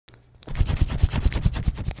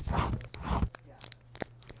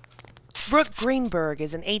Brooke Greenberg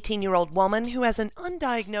is an 18-year-old woman who has an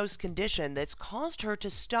undiagnosed condition that's caused her to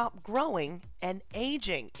stop growing and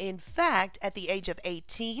aging. In fact, at the age of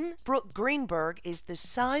 18, Brooke Greenberg is the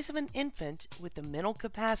size of an infant with the mental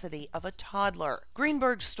capacity of a toddler.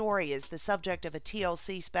 Greenberg's story is the subject of a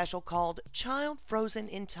TLC special called Child Frozen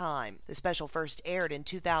in Time. The special first aired in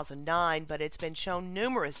 2009, but it's been shown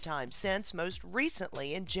numerous times since, most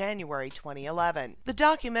recently in January 2011. The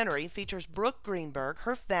documentary features Brooke Greenberg,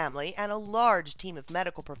 her family, and a large team of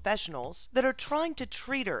medical professionals that are trying to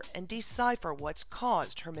treat her and decipher what's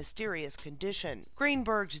caused her mysterious condition.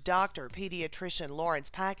 Greenberg's doctor, pediatrician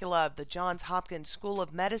Lawrence Pakula of the Johns Hopkins School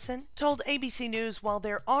of Medicine, told ABC News while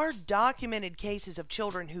there are documented cases of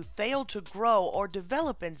children who fail to grow or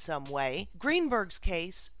develop in some way, Greenberg's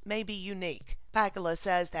case may be unique. Pakula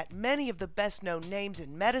says that many of the best-known names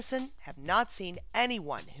in medicine have not seen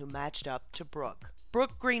anyone who matched up to Brooke.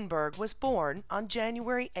 Brooke Greenberg was born on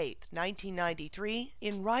January 8, 1993,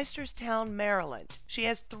 in Reisterstown, Maryland. She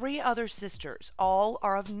has 3 other sisters. All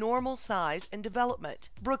are of normal size and development.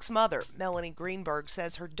 Brooke's mother, Melanie Greenberg,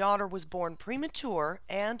 says her daughter was born premature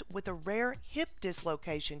and with a rare hip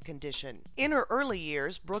dislocation condition. In her early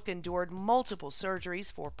years, Brooke endured multiple surgeries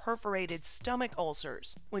for perforated stomach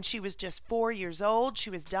ulcers. When she was just 4 years old, she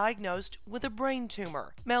was diagnosed with a brain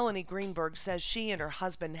tumor. Melanie Greenberg says she and her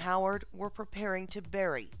husband Howard were preparing to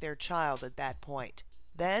bury their child at that point.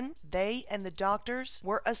 Then they and the doctors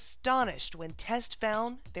were astonished when tests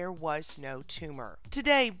found there was no tumor.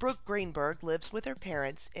 Today, Brooke Greenberg lives with her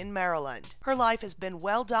parents in Maryland. Her life has been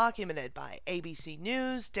well documented by ABC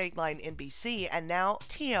News, Dateline NBC, and now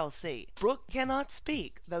TLC. Brooke cannot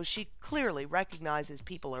speak, though she clearly recognizes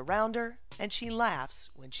people around her, and she laughs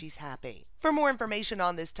when she's happy. For more information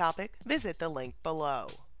on this topic, visit the link below.